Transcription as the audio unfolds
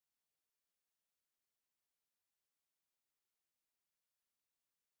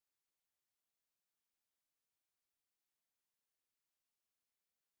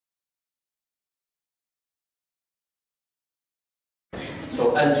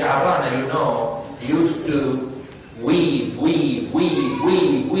So Al-Ja'rana, you know, used to weave,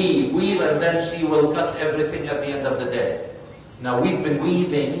 and then she will cut everything at the end of the day. Now we've been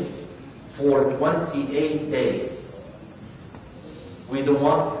weaving for 28 days. We don't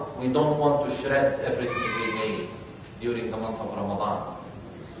want to shred everything we made during the month of Ramadan.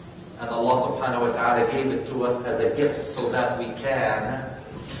 And Allah subhanahu wa ta'ala gave it to us as a gift so that we can,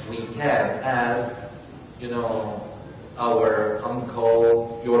 as, you know, our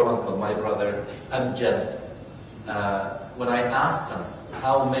uncle, your uncle, my brother, Amjad, when I asked him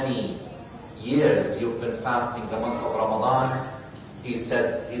how many years you've been fasting the month of Ramadan, he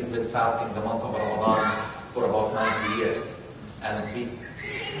said he's been fasting the month of Ramadan for about 90 years. And he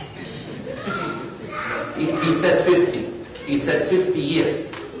said 50. He said 50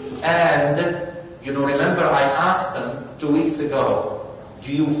 years. And, you know, remember I asked him 2 weeks ago,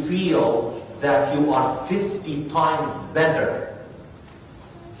 do you feel that you are 50 times better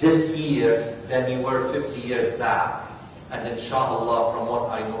this year than you were 50 years back? And inshallah, from what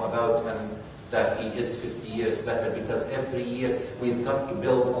I know about him, that he is 50 years better, because every year we've got to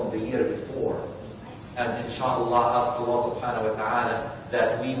build on the year before. And inshallah, ask Allah subhanahu wa ta'ala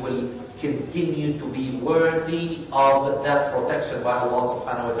that we will continue to be worthy of that protection by Allah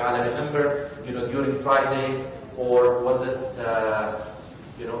subhanahu wa ta'ala. Remember, you know, during Friday, or was it,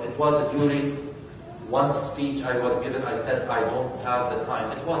 you know, it was during one speech I was given, I said I don't have the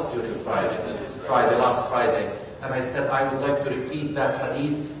time. It was during last Friday. And I said I would like to repeat that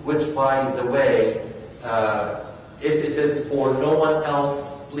hadith, which, by the way, if it is for no one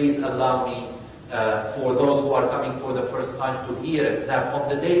else, please allow me, for those who are coming for the first time, to hear it, that on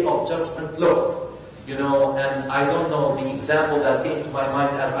the day of judgment, look, you know, and I don't know, the example that came to my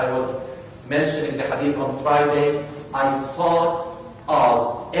mind as I was mentioning the hadith on Friday, I thought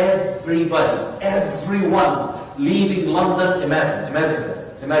of everyone leaving London. Imagine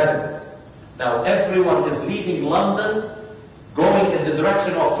this. Now everyone is leaving London, going in the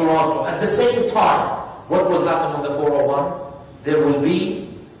direction of Toronto. At the same time, what will happen on the 401? There will be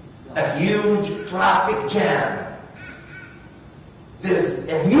a huge traffic jam. There's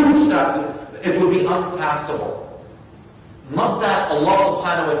a huge traffic. It will be unpassable. Not that Allah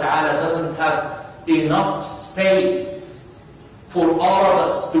subhanahu wa ta'ala doesn't have enough space for all of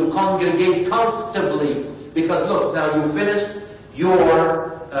us to congregate comfortably. Because look, now you finished your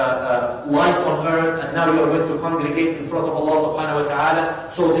life on earth, and now you are going to congregate in front of Allah subhanahu wa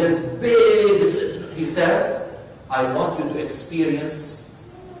ta'ala. So there's big, he says, I want you to experience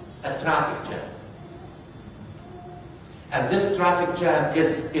a traffic jam. And this traffic jam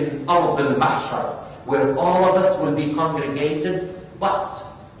is in Ard al-Mahshar, where all of us will be congregated, but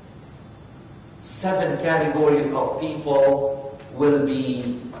 7 categories of people will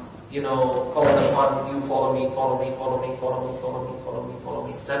be, you know, called upon. You follow me, follow me, follow me, follow me, follow me, follow me, follow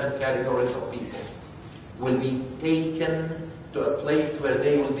me. 7 categories of people will be taken to a place where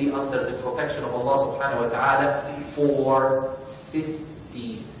they will be under the protection of Allah subhanahu wa ta'ala for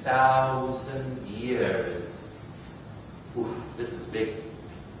 50,000 years. Ooh, this is big.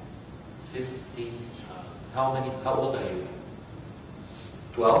 50. How old are you?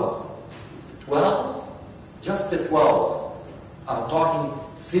 12? 12? Just the 12. I'm talking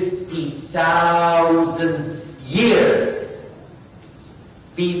 50,000 years.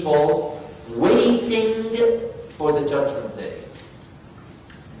 People waiting for the judgment day.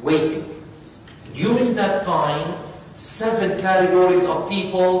 Waiting. During that time, 7 categories of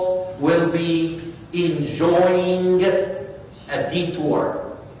people will be enjoying a detour.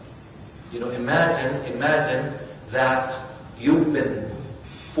 You know, imagine that you've been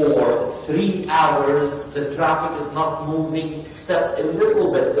for 3 hours, the traffic is not moving except a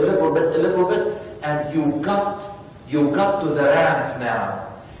little bit, and you got to the ramp now.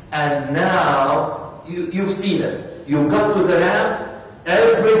 And now, you've seen it. You got to the ramp,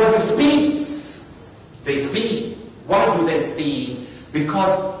 everybody speeds. They speed. Why do they speed?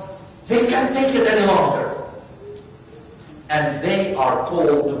 Because they can't take it any longer. And they are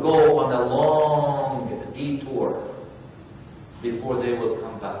told to go on a long detour before they will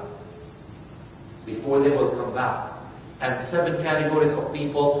come back. And 7 categories of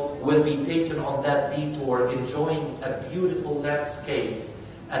people will be taken on that detour, enjoying a beautiful landscape.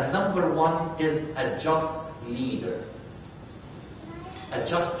 And number 1 is a just leader. A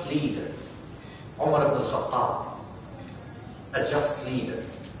just leader. Umar ibn al-Khattab. A just leader.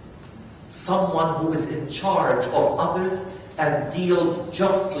 Someone who is in charge of others and deals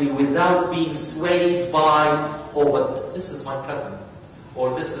justly without being swayed by, oh, but this is my cousin,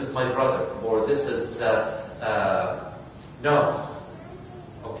 or this is my brother, or this is, no.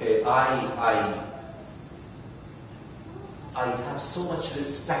 Okay, I have so much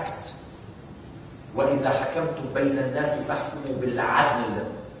respect. وَإِذَا حَكَمْتُمْ بَيْنَ النَّاسِ فَاحْكُمُوا بِالْعَدْلِ.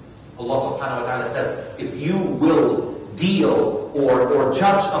 Allah subhanahu wa ta'ala says, if you will deal or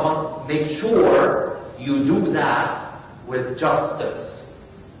judge among, make sure you do that with justice.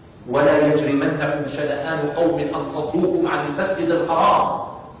 وَلَا يَجْرِمَنَّكُمْ شَنَآنُ قَوْمٍ أَنْ صَدُّوكُمْ عَنِ الْمَسْجِدِ الْحَرَامِ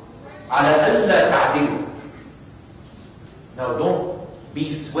عَلَى أَلَّا تَعْدِلُوا. Now don't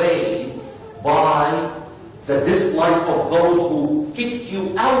be swayed by the dislike of those who kicked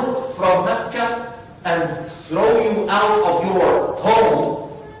you out from Mecca and throw you out of your homes.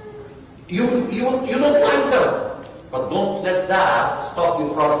 You don't like them, but don't let that stop you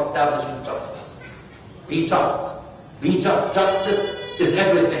from establishing justice. Be just. Be just. Justice is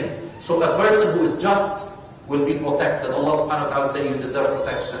everything. So a person who is just will be protected. Allah subhanahu wa ta'ala say you deserve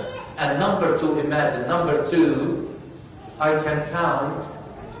protection. And number two, imagine, number two, I can count,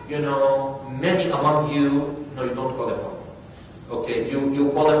 many among you, no, you don't qualify. Okay, you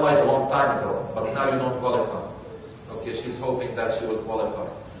qualified a long time ago, but now you don't qualify. Okay, she's hoping that she will qualify.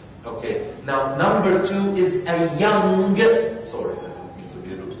 Okay, now number two is a young, sorry, I don't mean to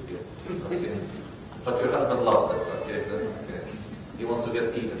be rude here. Okay, but your husband loves it, okay? He wants to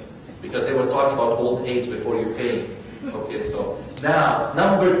get even. Because they were talking about old age before you came. Okay, so now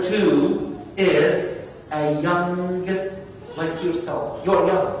number two is a young, like yourself. You're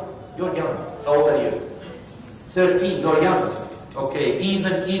young. You're young. How old are you? 13. You're young. Okay,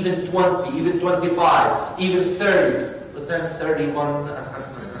 even 20, even 25, even 30. But then 31.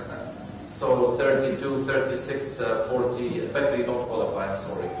 So 32, 36, 40. In fact, you don't qualify. I'm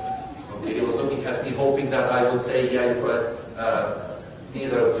sorry. Okay, he was looking at me, hoping that I would say, yeah,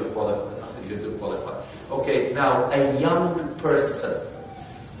 neither of you qualify. You do qualify. Okay, now a young person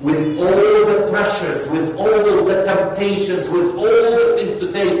with all the pressures, with all the temptations, with all the things to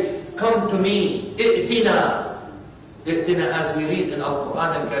say, come to me, i'tina. I'tina, as we read in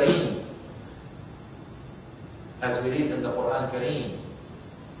Al-Quran Kareem. As we read in the Quran Kareem.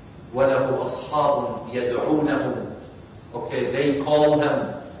 وَلَهُ أَصْحَابٌ يَدْعُونَهُ. Okay, they call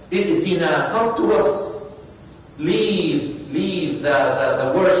him, i'tina, come to us. Leave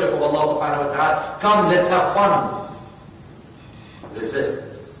the worship of Allah subhanahu wa ta'ala. Come, let's have fun.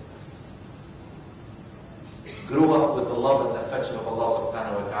 Resists. Grew up with the love and affection of Allah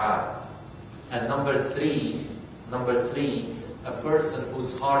subhanahu wa ta'ala. And number three, a person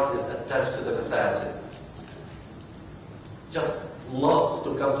whose heart is attached to the masajid. Just loves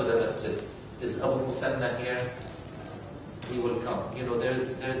to come to the masjid. Is Abu Muthanna here? He will come. There's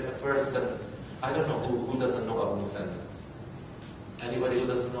a person, I don't know who doesn't know Abu Muthanna. Anybody who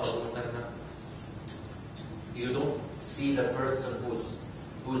doesn't know Abu Muthanna? You don't see the person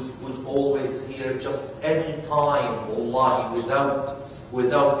who's always here just any time, wallahi,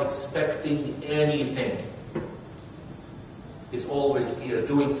 without expecting anything. He's always here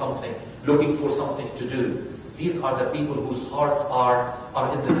doing something, looking for something to do. These are the people whose hearts are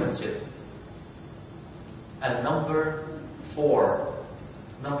in the masjid. And number four,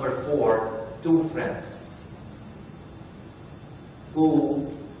 two friends who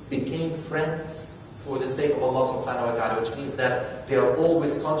became friends for the sake of Allah subhanahu wa ta'ala, which means that they are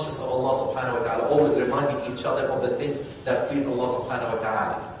always conscious of Allah subhanahu wa ta'ala, always reminding each other of the things that please Allah subhanahu wa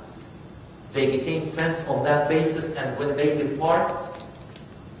ta'ala. They became friends on that basis, and when they depart,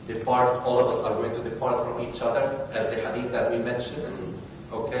 all of us are going to depart from each other, as the hadith that we mentioned.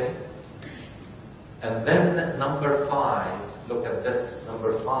 Okay? And then number 5, look at this,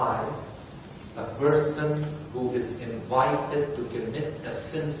 number 5, a person who is invited to commit a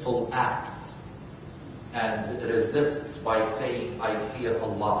sinful act and resists by saying, I fear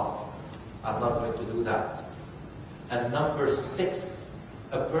Allah. I'm not going to do that. And number 6,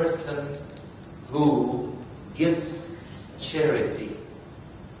 a person who gives charity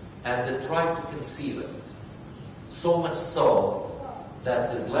and tries to conceal it. So much so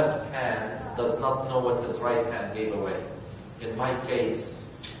that his left hand does not know what his right hand gave away. In my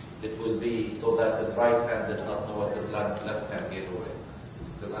case, it will be so that his right hand does not know what his left hand gave away.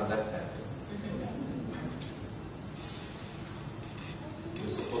 Because I'm left-handed.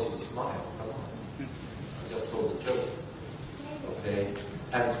 You're supposed to smile. Come on. I just told the joke. Okay.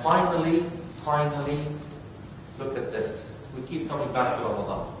 And finally, look at this. We keep coming back to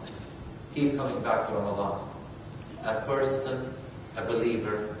Ramadan. Keep coming back to Ramadan. A person, a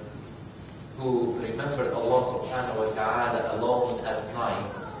believer, who remembered Allah subhanahu wa ta'ala alone at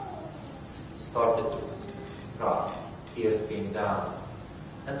night, started to cry. Tears came down.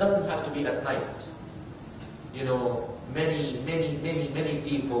 And it doesn't have to be at night. You know, many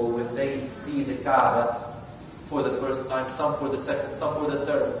people, when they see the Kaaba for the first time, some for the second, some for the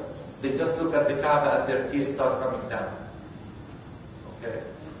third, they just look at the Kaaba and their tears start coming down. Okay.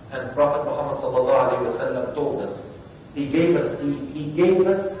 And Prophet Muhammad sallallahu alaihi wasallam told us, he gave us,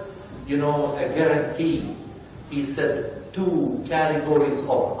 you know, a guarantee. He said, 2 categories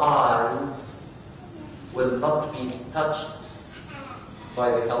of eyes will not be touched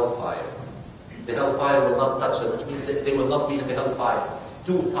by the hellfire. The hellfire will not touch them, which means that they will not be in the hellfire.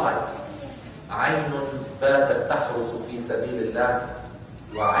 2 types. عين باتت تحرس في سبيل الله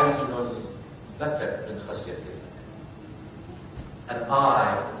وعين بكت من خشية الله. An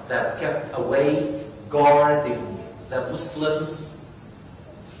eye that kept awake, guarding the Muslims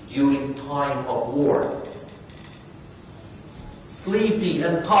during time of war. Sleepy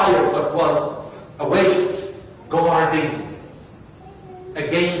and tired, but was awake, guarding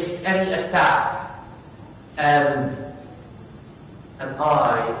against any attack. And an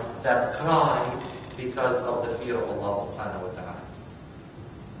eye that cried because of the fear of Allah subhanahu wa ta'ala.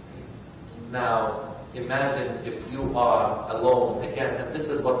 Now, imagine if you are alone again, and this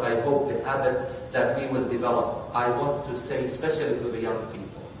is what I hope the habit that we will develop. I want to say, especially to the young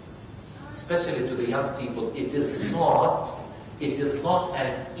people, it is not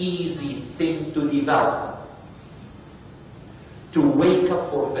an easy thing to develop, to wake up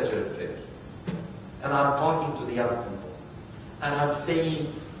for Fajr prayer. And I'm talking to the young people, and I'm saying,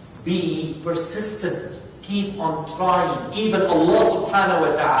 be persistent, keep on trying. Even Allah subhanahu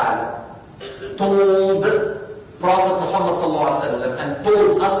wa ta'ala told Prophet Muhammad sallallahu alaihi wasallam and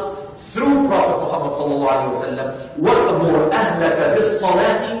told us through Prophet Muhammad sallallahu alaihi wasallam, وَأْمُرْ أَهْلَكَ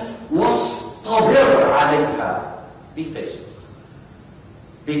بِالصَّلَاةِ وَاصْطَبِرْ عَلَيْهَا. Be patient.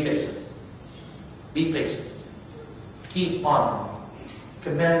 Be patient. Be patient. Keep on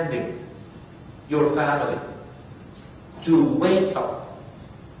commanding your family to wake up,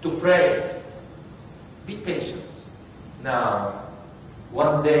 to pray. Be patient. Now,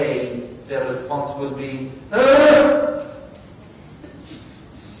 one day their response will be,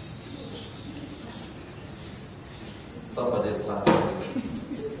 Somebody is laughing.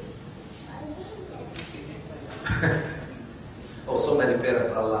 Oh, so many parents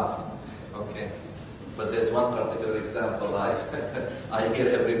are laughing. Okay. But there's one particular example I hear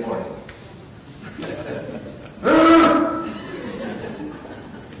every morning.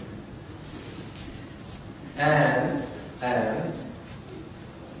 And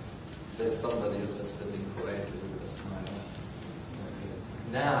there's somebody who's just sitting quietly with a smile.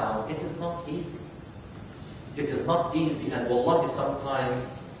 Now, it is not easy. It is not easy, and wallahi,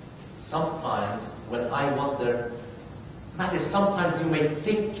 sometimes when I wonder, sometimes you may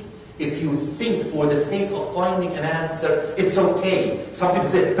think, if you think for the sake of finding an answer, it's okay. Some people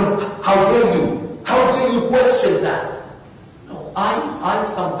say, no, how dare you? How dare you question that? No, I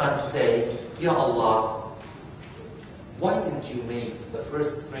sometimes say, Ya Allah, why didn't you make the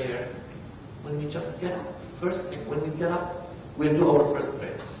first prayer when we just get up? First thing, when we get up, we'll do our first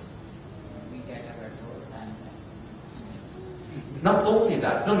prayer. Not only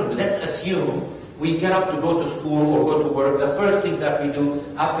that, no, let's assume we get up to go to school or go to work. The first thing that we do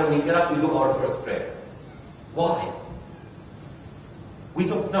after we get up, we do our first prayer. Why? We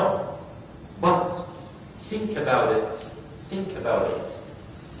don't know. But think about it. Think about it.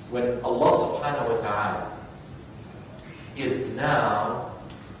 When Allah subhanahu wa ta'ala is now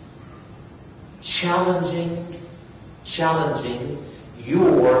challenging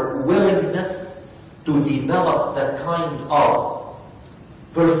your willingness to develop that kind of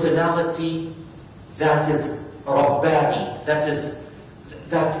personality that is Rabbani, that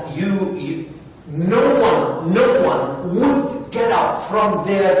no one would get up from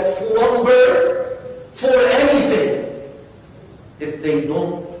their slumber for anything if they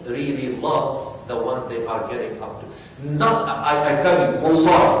don't really love the one they are getting up to. Nothing, I tell you,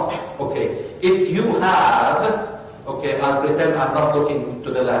 Allah, okay, if you have, okay, I'll pretend I'm not looking to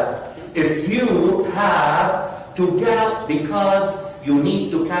the left. If you have to get up because you need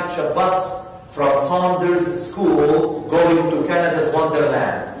to catch a bus from Saunders School going to Canada's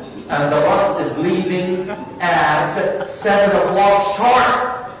Wonderland, and the bus is leaving at 7 o'clock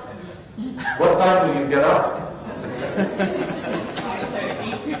sharp, what time will you get up?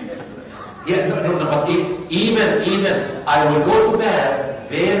 Yeah, no, but even I will go to bed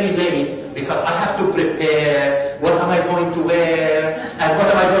very late because I have to prepare. What am I going to wear? And what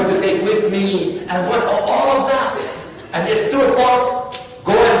am I going to take with me? And what all of that. And it's 2 o'clock.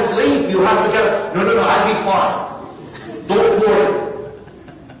 Go and sleep. You have to get up. No, I'll be fine. Don't worry.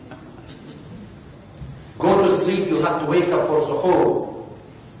 Go to sleep. You have to wake up for suhoor.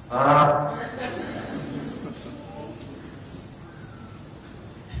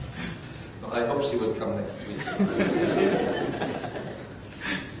 I hope she will come next week.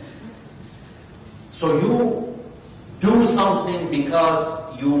 So you do something because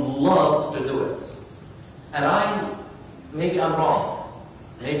you love to do it. And maybe I'm wrong.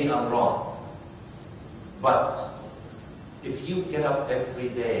 Maybe I'm wrong. But if you get up every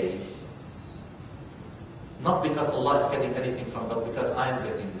day, not because Allah is getting anything from it, but because I'm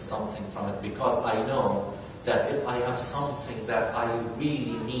getting something from it, because I know that if I have something that I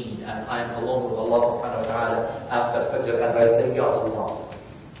really need and I'm alone with Allah subhanahu wa ta'ala after Fajr and I say, Ya Allah,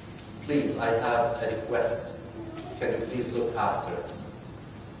 please, I have a request. Can you please look after it?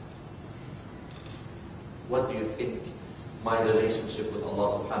 What do you think my relationship with Allah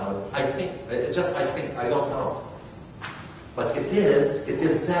subhanahu wa ta'ala? I think, I don't know. But it is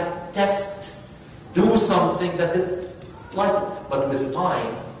that test. Do something that is slight, but with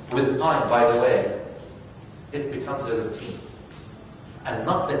time, by the way, it becomes a routine. And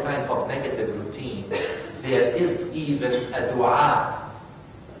not the kind of negative routine. There is even a dua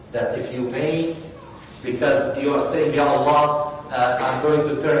that if you make, because you are saying, Ya Allah, I'm going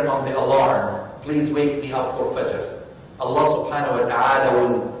to turn on the alarm. Please wake me up for Fajr. Allah subhanahu wa ta'ala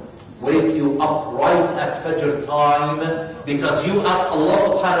will wake you up right at Fajr time because you asked Allah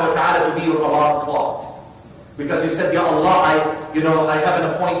subhanahu wa ta'ala to be your alarm clock. Because you said, Ya Allah, I have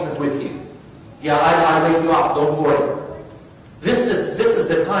an appointment with you. Yeah, I'll wake you up, don't worry. This is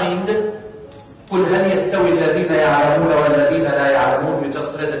the kind, قُلْ هَلْ يَسْتَوِي الَّذِينَ يَعْلَمُونَ وَالَّذِينَ لَا يَعْلَمُونَ. We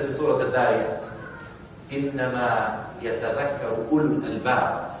just read it in Surah Al-Dariyat. إِنَّمَا يَتَذَكَّرُ أُولُو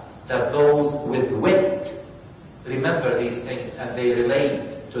الْأَلْبَابِ. That those with wit remember these things and they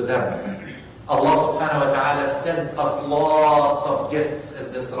relate to them. Allah subhanahu wa ta'ala sent us lots of gifts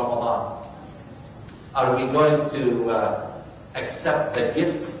in this Ramadan. Are we going to accept the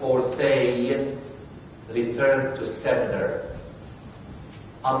gifts or say, return to sender,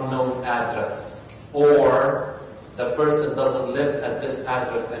 unknown address, or the person doesn't live at this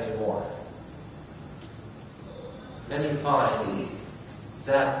address anymore? Many times,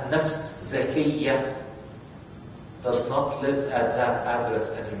 that nafs zakiyya does not live at that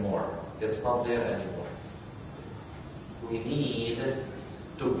address anymore. It's not there anymore. We need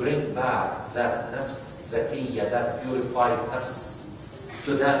to bring back that nafs zakiyya, that purified nafs,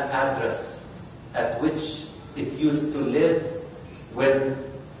 to that address at which it used to live when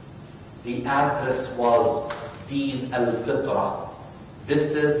the address was Deen al-Fitra.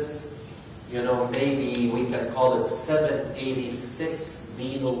 This is, maybe we can call it 786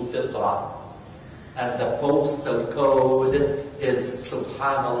 Deen al-Fitra. And the postal code is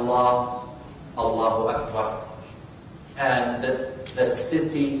Subhanallah, Allahu Akbar. And the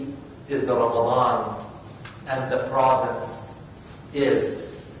city is Ramadan. And the province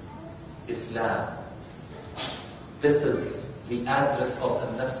is Islam. This is the address of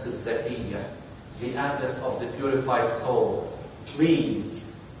the Nafs al-Zakiyya, the address of the purified soul.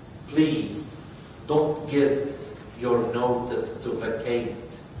 Please, don't give your notice to vacate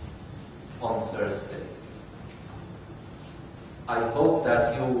on Thursday. I hope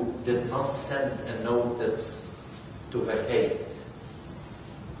that you did not send a notice to vacate.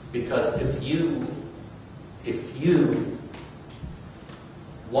 Because if you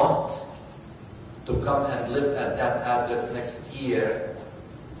want to come and live at that address next year,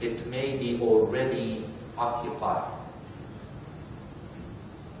 it may be already occupied.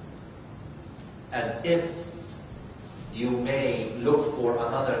 And if you may look for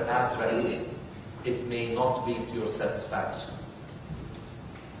another address, it may not be to your satisfaction.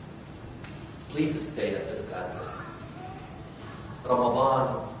 Please stay at this address.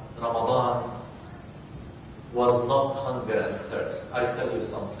 Ramadan was not hunger and thirst. I tell you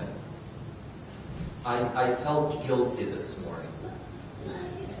something. I felt guilty this morning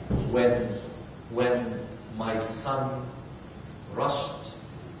when my son rushed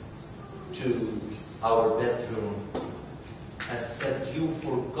to our bedroom and said, "You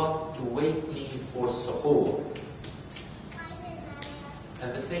forgot to wake me for suhoor."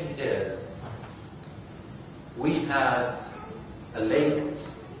 And the thing is, we had a late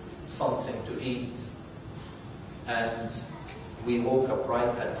something to eat, and we woke up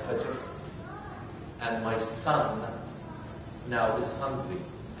right at Fajr. And my son now is hungry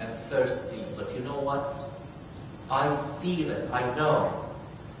and thirsty. But you know what? I feel it. I know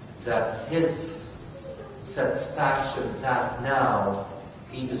that his satisfaction that now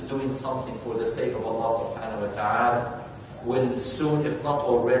he is doing something for the sake of Allah subhanahu wa ta'ala will soon, if not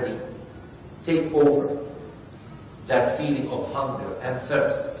already, take over that feeling of hunger and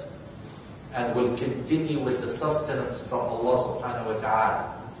thirst and will continue with the sustenance from Allah subhanahu wa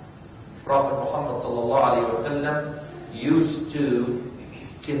ta'ala. Prophet Muhammad sallallahu alayhi wa sallam used to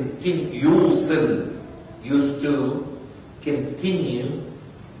continue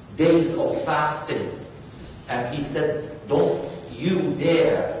days of fasting. And he said, don't you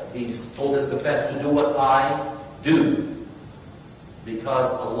dare, he told his companions, to do what I do.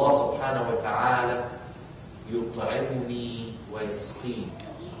 Because Allah subhanahu wa ta'ala يطعمني ويسقيني.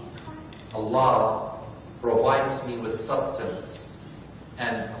 Allah provides me with sustenance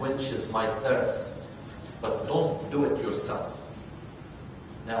and quenches my thirst. But don't do it yourself.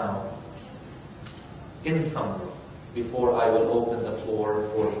 Now, in summary, before I will open the floor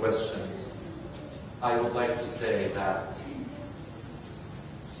for questions, I would like to say that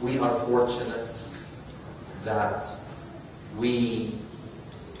we are fortunate that we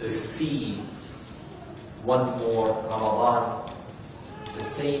received one more Ramadan, the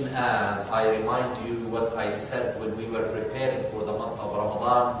same as I remind you what I said when we were preparing for the month of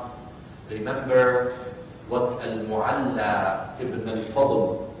Ramadan. Remember what Al-Mu'alla ibn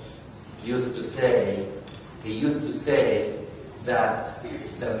al-Fadl used to say. He used to say that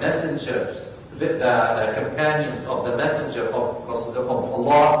the messengers, the companions of the messenger of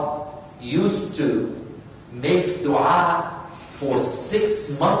Allah used to make dua for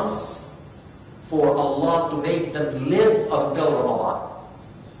 6 months for Allah to make them live until Ramadan.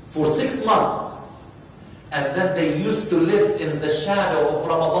 For 6 months. And then they used to live in the shadow of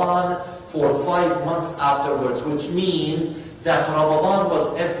Ramadan for 5 months afterwards, which means that Ramadan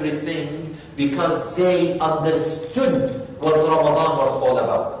was everything because they understood what Ramadan was all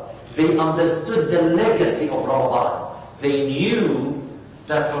about. They understood the legacy of Ramadan. They knew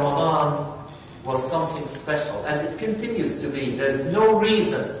that Ramadan was something special, and it continues to be. There's no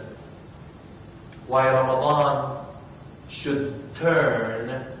reason why Ramadan should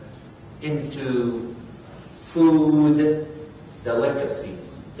turn into food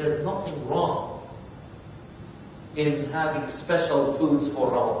delicacies. There's nothing wrong in having special foods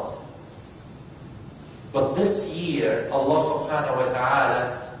for Ramadan. But this year, Allah subhanahu wa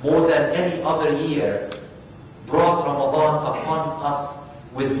ta'ala, more than any other year, brought Ramadan upon us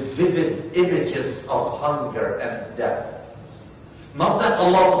with vivid images of hunger and death. Not that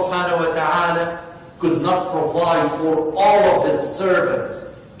Allah subhanahu wa ta'ala could not provide for all of His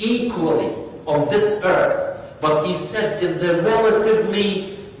servants equally on this earth, but He said in the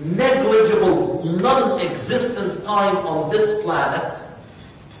relatively negligible, non-existent time on this planet,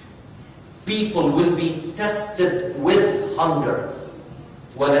 people will be tested with hunger.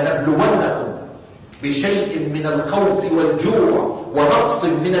 وَلَنَبْلُوَنَّكُمْ بشيء من الخوف والجوع ونقص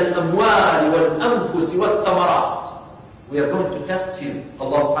من الأموال والأنفس والثمرات. We are going to test you,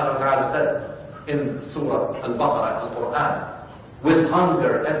 Allah subhanahu wa ta'ala said in Surah Al-Baqarah, Al-Quran, with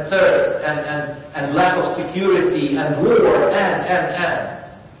hunger and thirst and lack of security and war and.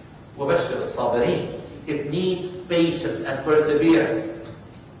 وَبَشِّرِ الصَّابِرِينَ. It needs patience and perseverance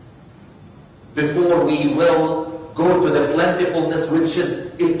before we will go to the plentifulness which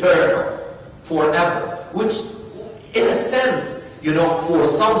is eternal. Forever, which in a sense, for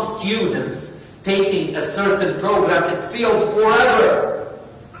some students taking a certain program, it feels forever.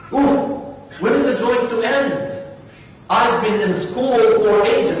 Ooh, when is it going to end? I've been in school for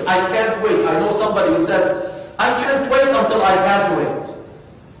ages, I can't wait. I know somebody who says, I can't wait until I graduate.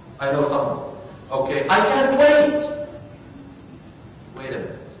 I know someone. Okay, I can't wait. Wait a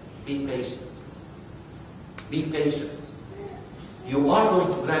minute. Be patient. Be patient. You are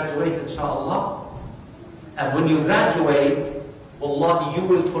going to graduate, inshallah. And when you graduate, wallahi, you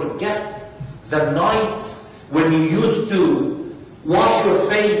will forget the nights when you used to wash your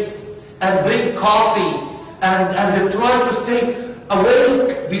face and drink coffee and try to stay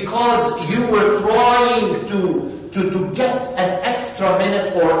awake because you were trying to get an extra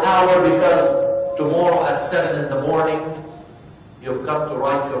minute or hour because tomorrow at 7 in the morning, you've got to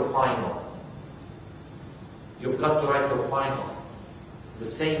write your final. You've got to write your final. The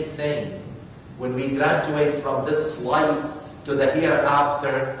same thing when we graduate from this life to the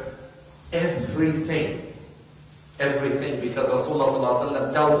hereafter, everything, because Rasulullah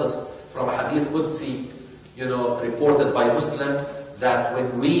ﷺ tells us from a hadith Qudsi, reported by Muslim, that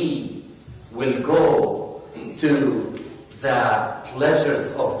when we will go to the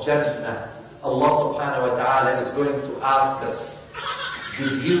pleasures of Jannah, Allah subhanahu wa ta'ala is going to ask us,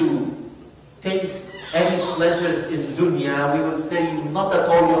 did you taste any pleasures in dunya? We will say, not at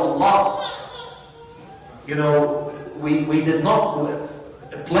all, Ya Allah. We did not.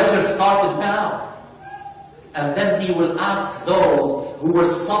 Pleasure started now. And then He will ask those who were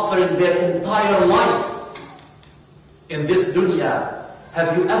suffering their entire life in this dunya,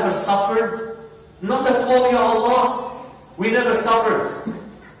 have you ever suffered? Not at all, Ya Allah. We never suffered.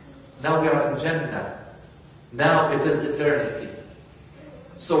 Now we are in Jannah. Now it is eternity.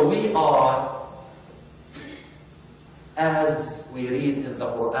 So we are, as we read in the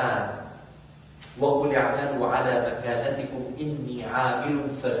Quran, وَقُلْ اعْمَلُوا عَلَى مَكَانَتِكُمْ إِنِّي عَامِلٌ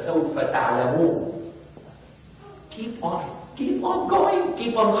فَسَوْفَ تَعْلَمُونَ. Keep on going,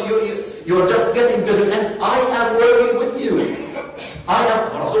 keep on going. You're just getting to the end. I am working with you.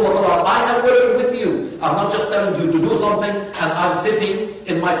 Rasulullah, I am working with you. I'm not just telling you to do something and I'm sitting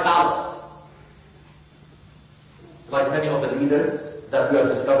in my palace. Like many of the leaders that we are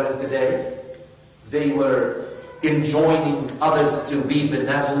discovering today, they were enjoining others to be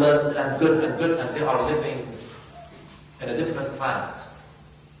benevolent and good, and they are living in a different planet.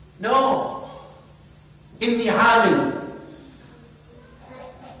 No. Inni amil.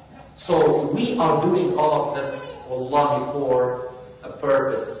 So we are doing all of this, wallahi, for a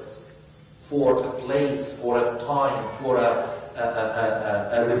purpose, for a place, for a time, for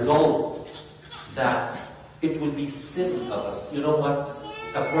a result that it will be silly of us. You know what?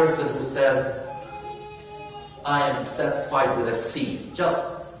 A person who says, I am satisfied with a C. Just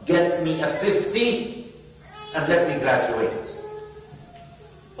get me a 50 and let me graduate.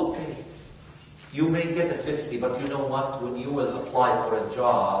 Okay. You may get a 50, but you know what? When you will apply for a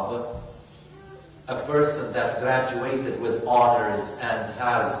job, a person that graduated with honors and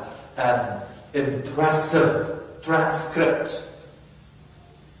has an impressive transcript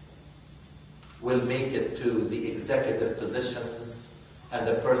will make it to the executive positions, and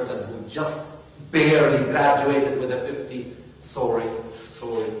the person who just barely graduated with a 50, sorry.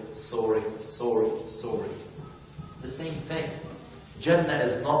 The same thing. Jannah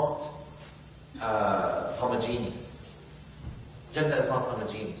is not homogeneous. Jannah is not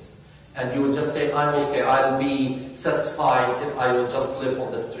homogeneous. And you will just say, I'm okay, I'll be satisfied if I will just live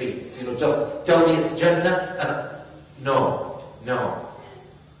on the streets. You know, just tell me it's Jannah, and no,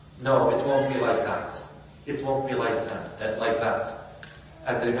 it won't be like that. It won't be like that.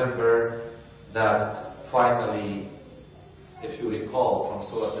 And remember that finally, if you recall from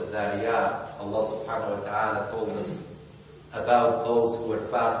Surah Al-Dariyat, Allah subhanahu wa ta'ala told us about those who are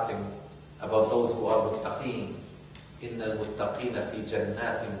fasting, about those who are muttaqeen. إِنَّ الْمُتَّقِينَ فِي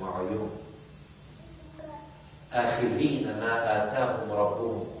جَنَّاتٍ وَعُيُونٍ آخِذِينَ مَا آتَاهُمْ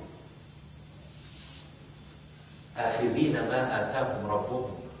رَبُّهُمْ آخِذِينَ مَا آتَاهُمْ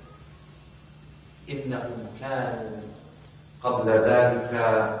رَبُّهُمْ إِنَّهُمْ كَانُوا قَبْلَ ذَلِكَ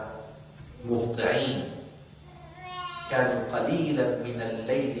مُهْطِعِينَ كَانُوا قَلِيلًا مِنَ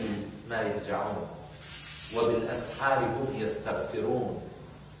اللَّيْلِ مَا يَهْجَعُونَ وَبِالْأَسْحَارِ هُمْ يَسْتَغْفِرُونَ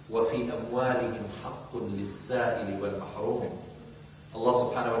وَفِي أَمْوَالِهِمْ حَقٌّ لِلسَّائِلِ وَالْمَحْرُومِ. Allah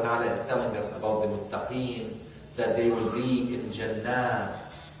subhanahu wa ta'ala is telling us about the muttaqeen, that they will be in Jannat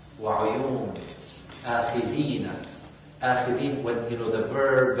وَعُيُونَ آخِذِينَ. Akhidin, when you know the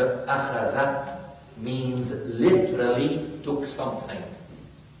verb akhadha means literally took something.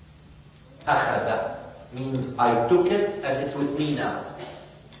 Akhadha means I took it and it's with me now.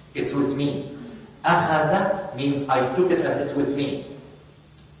 It's with me. Akhadha means I took it and it's with me.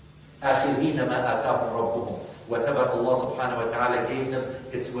 Akhidin ma atahum rabbuhum. Whatever Allah subhanahu wa ta'ala gave them,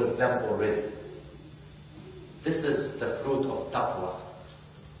 it's with them already. This is the fruit of taqwa.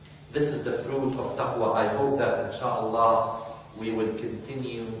 This is the fruit of taqwa. I hope that inshallah we will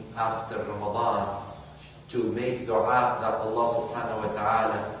continue after Ramadan to make dua that Allah subhanahu wa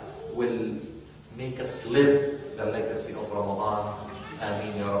ta'ala will make us live the legacy of Ramadan.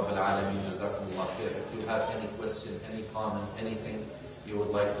 Ameen ya Rabbil Alameen. Jazakumullah khair. If you have any question, any comment, anything you would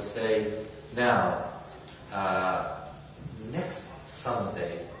like to say. Now, next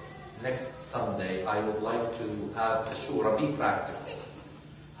Sunday, I would like to have a shura, be practical.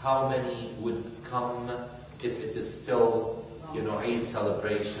 How many would come if it is still, Eid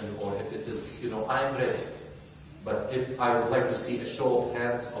celebration, or if it is, I'm ready. But if I would like to see a show of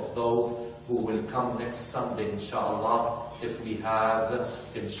hands of those who will come next Sunday, inshallah. If we have,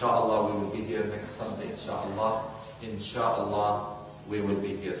 inshallah, we will be here next Sunday, inshallah. Inshallah, we will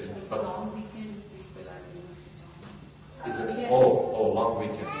be here. But long weekend. is it? Oh, long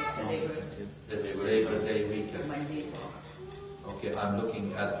weekend. It's It's Labor Day weekend. my days off. Okay, I'm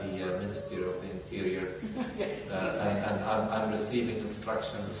looking at the Ministry of the Interior, and I'm receiving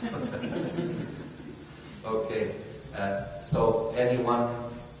instructions. Okay, so anyone?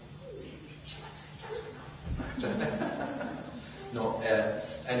 Shall I say yes or no? No,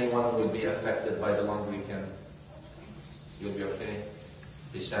 anyone will be affected by the long weekend. You'll be okay.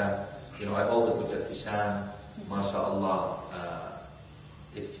 Hisham, I always look at Hisham, mashallah.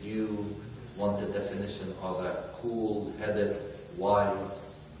 If you want the definition of a cool-headed,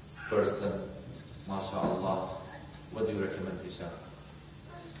 wise person, mashallah, what do you recommend, Hisham?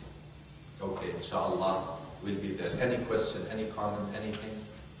 Okay, inshallah, we'll be there. Any question, any comment, anything?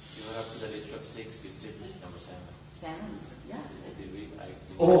 You were up to the list of 6, you still missed number 7. 7, yeah.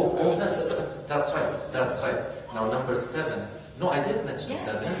 Oh, that's right. Now number 7. No, I did mention Yes,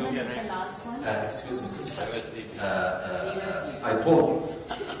 7. 7 is the last one. Excuse me, sister. I was sleeping. I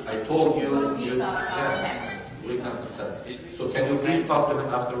told you. We got our 7. We got 7. So can you please talk to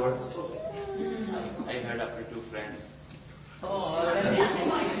him afterwards? I heard after 2 friends. Oh,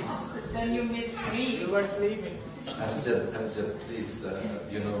 then you missed 3. You were sleeping. Amjad, please,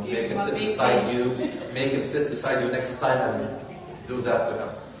 make him sit beside you. Make him sit beside you next time and do that to him.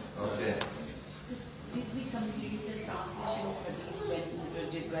 Okay. So, did we complete the translation of hadith when Mr.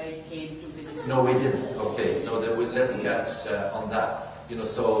 Jibreel came to visit? No, we didn't. Okay. No, let's catch on that.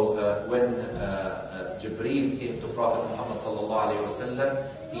 So when Jibreel came to Prophet Muhammad sallallahu alaihi wasallam,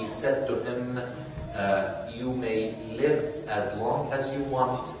 he said to him, "You may live as long as you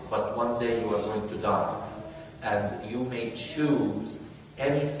want, but one day you are going to die. And you may choose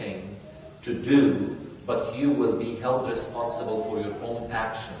anything to do, but you will be held responsible for your own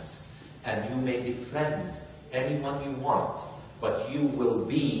actions. And you may befriend anyone you want, but you will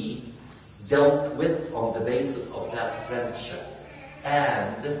be dealt with on the basis of that friendship."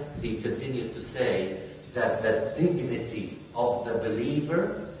 And he continued to say that the dignity of the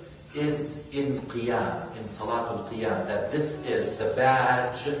believer is in Qiyam, in Salatul Qiyam, that this is the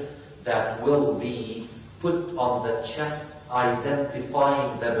badge that will be put on the chest,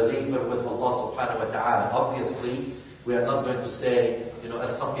 identifying the believer with Allah subhanahu wa ta'ala. Obviously, we are not going to say,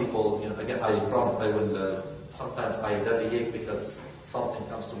 as some people, again, I promise I will, sometimes I deviate because something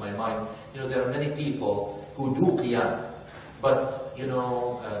comes to my mind. There are many people who do Qiyam, but,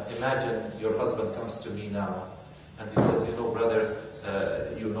 imagine your husband comes to me now and he says, brother,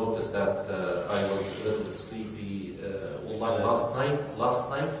 you noticed that I was a little bit sleepy, last night,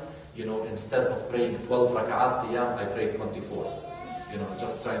 instead of praying 12 rak'at qiyam, I prayed 24.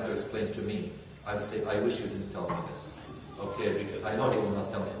 Just trying to explain to me. I'll say, I wish you didn't tell me this. Okay, because I know he will not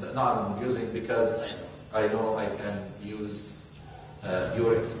tell me. No, I'm using because I know I can use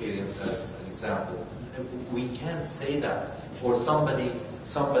your experience as an example. We can't say that. Or somebody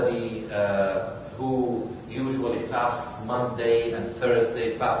who usually fasts Monday and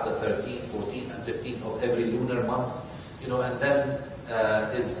Thursday, fast the 13th, 14th, and 15th of every lunar month, and then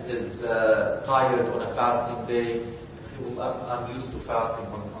is tired on a fasting day. I'm used to fasting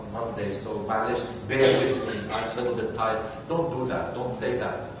on Monday, so ma'alish, bear with me, I'm a little bit tired. Don't do that, don't say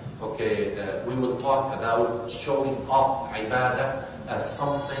that. Okay, we will talk about showing off ibadah as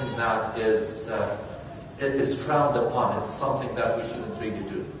something that is frowned upon. It's something that we shouldn't really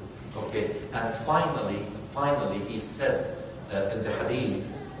do. Okay, and finally, he said in the hadith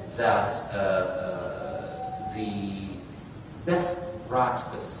that the best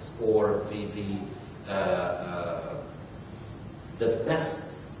practice or the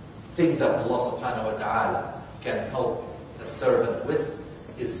best thing that Allah subhanahu wa ta'ala can help a servant with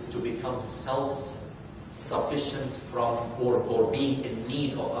is to become self-sufficient from or being in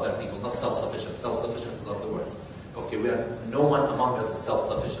need of other people, not self-sufficient. Self-sufficient is not the word. Okay, no one among us is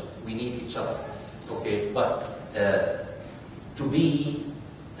self-sufficient. We need each other. Okay, but to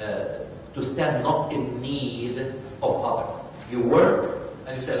stand not in need of other. You work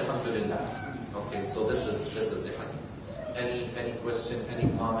and you say Alhamdulillah. Okay, so this is the hadith. Any question, any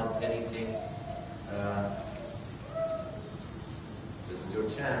comment, anything? This is your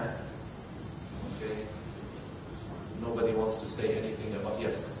chance. Okay. Nobody wants to say anything about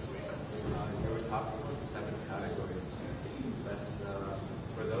yes. You were talking about 7 categories. That's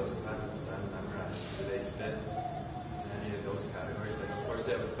for those who haven't done memorized, do they fit in any of those categories? Like, of course,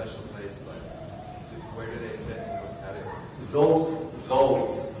 they have a special place, but where do they fit in those categories?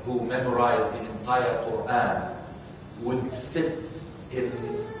 Those who memorize the entire Quran would fit in,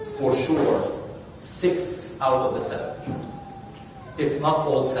 for sure, 6 out of the 7. If not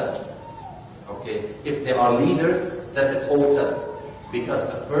all 7. Okay? If they are leaders, then it's all 7. Because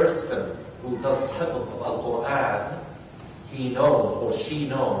a person who does hifz of Al-Quran, he knows or she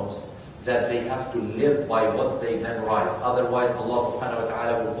knows that they have to live by what they memorize. Otherwise, Allah subhanahu wa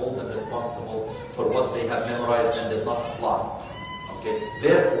ta'ala will hold them responsible for what they have memorized and did not apply. Okay?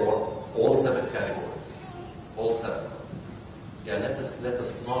 Therefore, all 7 categories. All 7. Yeah, let us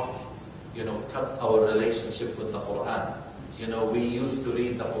not, cut our relationship with the Quran. We used to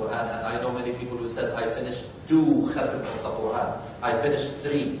read the Quran, and I know many people who said, I finished 2 khatm of the Quran. I finished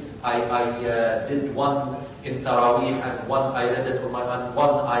 3. I did 1 in Taraweeh, and 1 I read it on my own, 1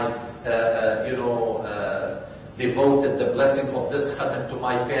 I, devoted the blessing of this khatm to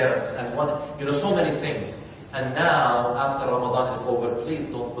my parents, and 1, so many things. And now, after Ramadan is over, please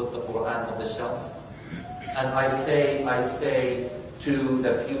don't put the Quran on the shelf. And I say to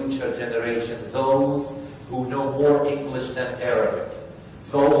the future generation, those who know more English than Arabic,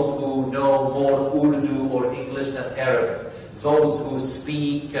 those who know more Urdu or English than Arabic, those who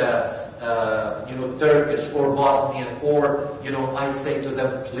speak Turkish or Bosnian, or I say to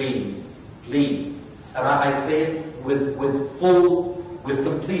them, please, please. And I say it with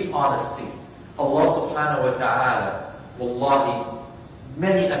complete honesty. Allah subhanahu wa ta'ala, wallahi,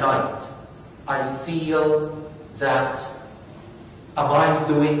 many a night, I feel that, am I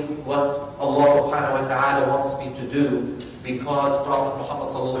doing what Allah subhanahu wa ta'ala wants me to do? Because Prophet Muhammad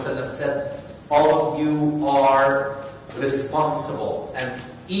sallallahu alaihi wasallam said, all of you are responsible, and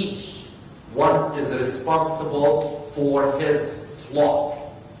each one is responsible for his flock.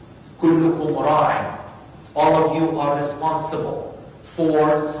 Kullukum ra'in. All of you are responsible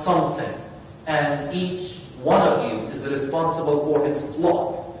for something, and each one of you is responsible for his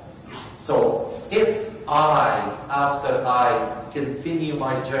flock. So, if after I continue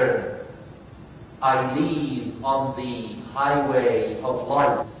my journey, I leave on the highway of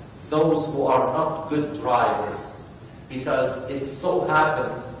life those who are not good drivers, because it so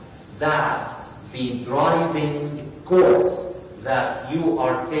happens that the driving course that you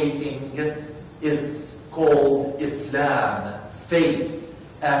are taking is called Islam, faith,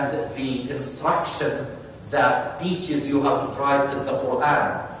 and the instruction that teaches you how to drive is the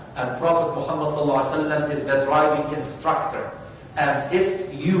Quran. And Prophet Muhammad ﷺ is the driving instructor. And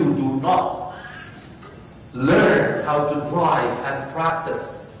if you do not learn how to drive and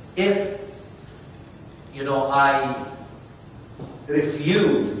practice, if I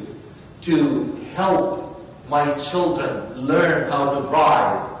refuse to help my children learn how to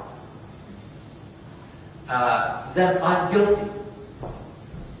drive, then I'm guilty.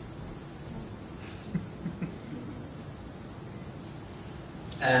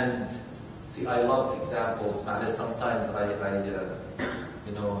 And see, I love examples. Sometimes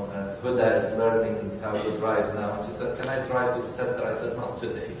Huda is learning how to drive now, and she said, "Can I drive to the center?" I said, "Not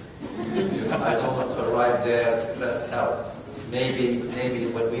today. I don't want to arrive there stressed out. Maybe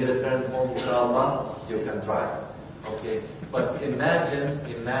when we return home, inshallah, you can drive." Okay, but imagine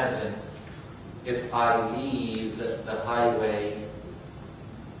if I leave the highway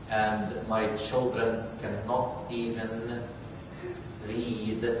and my children cannot even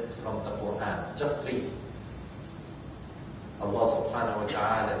read from the Quran. Just read. Allah subhanahu wa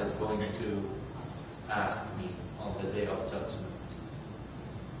ta'ala is going to ask me on the day of judgment.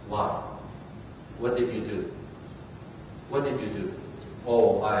 Why? What did you do? What did you do?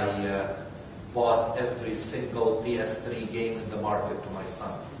 Oh, I bought every single PS3 game in the market to my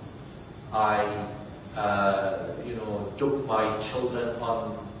son. I took my children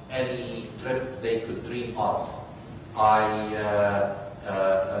on any trip they could dream of. I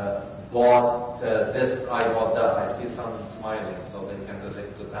bought this, I bought that. I see someone smiling, so they can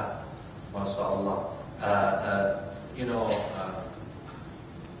relate to that. MashaAllah.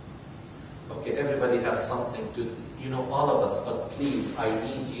 Okay, everybody has something to, all of us, but please, I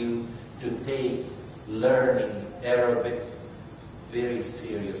need you to take learning Arabic very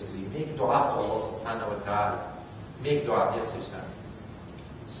seriously. Make dua to Allah subhanahu wa ta'ala. Make dua. Yes, Ishan.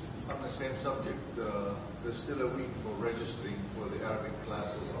 On the same subject, there's still a week for registering for the Arabic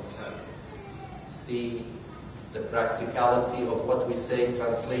classes on Saturday. See the practicality of what we say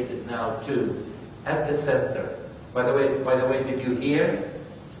translated now too. At the center. By the way, did you hear?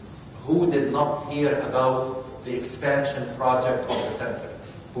 Who did not hear about the expansion project of the center?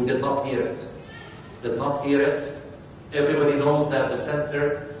 Who did not hear it? Did not hear it? Everybody knows that the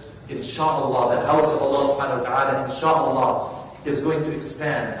center, inshallah, the house of Allah subhanahu wa ta'ala, inshallah, is going to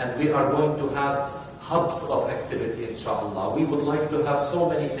expand, and we are going to have hubs of activity, inshallah. We would like to have so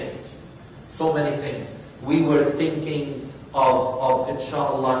many things. So many things. We were thinking of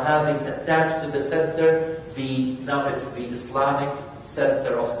inshallah, having attached to the center, now it's the Islamic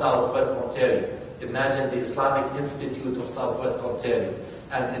Center of Southwest Ontario. Imagine the Islamic Institute of Southwest Ontario.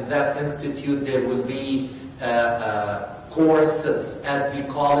 And in that institute, there will be courses at the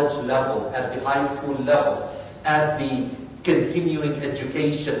college level, at the high school level, at the continuing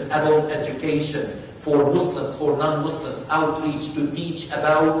education, adult education for Muslims, for non-Muslims, outreach to teach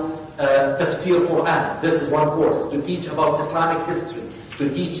about Tafsir Quran. This is one course. To teach about Islamic history, to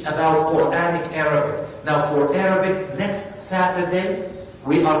teach about Quranic Arabic. Now for Arabic, next Saturday,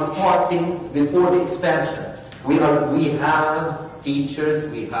 we are starting before the expansion. We have teachers,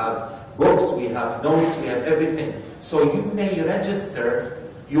 we have books, we have notes, we have everything. So you may register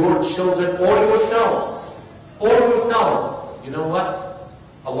your children or yourselves. You know what?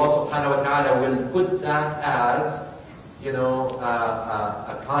 Allah subhanahu wa ta'ala will put that as,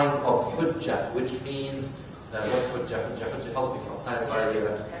 a kind of hujjah, which means What's what help me sometimes I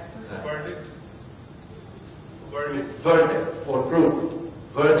Verdict. verdict or proof.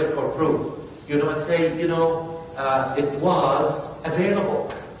 Verdict or proof. I say, it was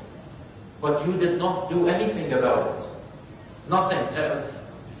available, but you did not do anything about it. Nothing.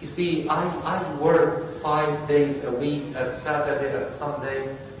 You see, I work 5 days a week, and Saturday and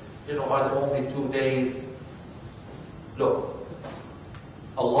Sunday, are the only 2 days. Look,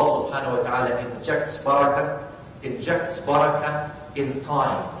 Allah subhanahu wa ta'ala injects barakah in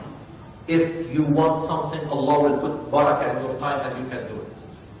time. If you want something, Allah will put barakah in your time and you can do it.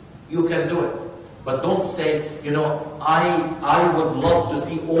 You can do it. But don't say, I would love to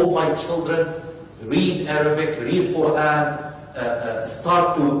see all my children read Arabic, read Quran,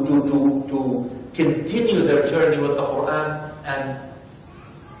 start to continue their journey with the Quran, and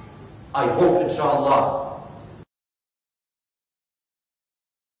I hope, inshallah,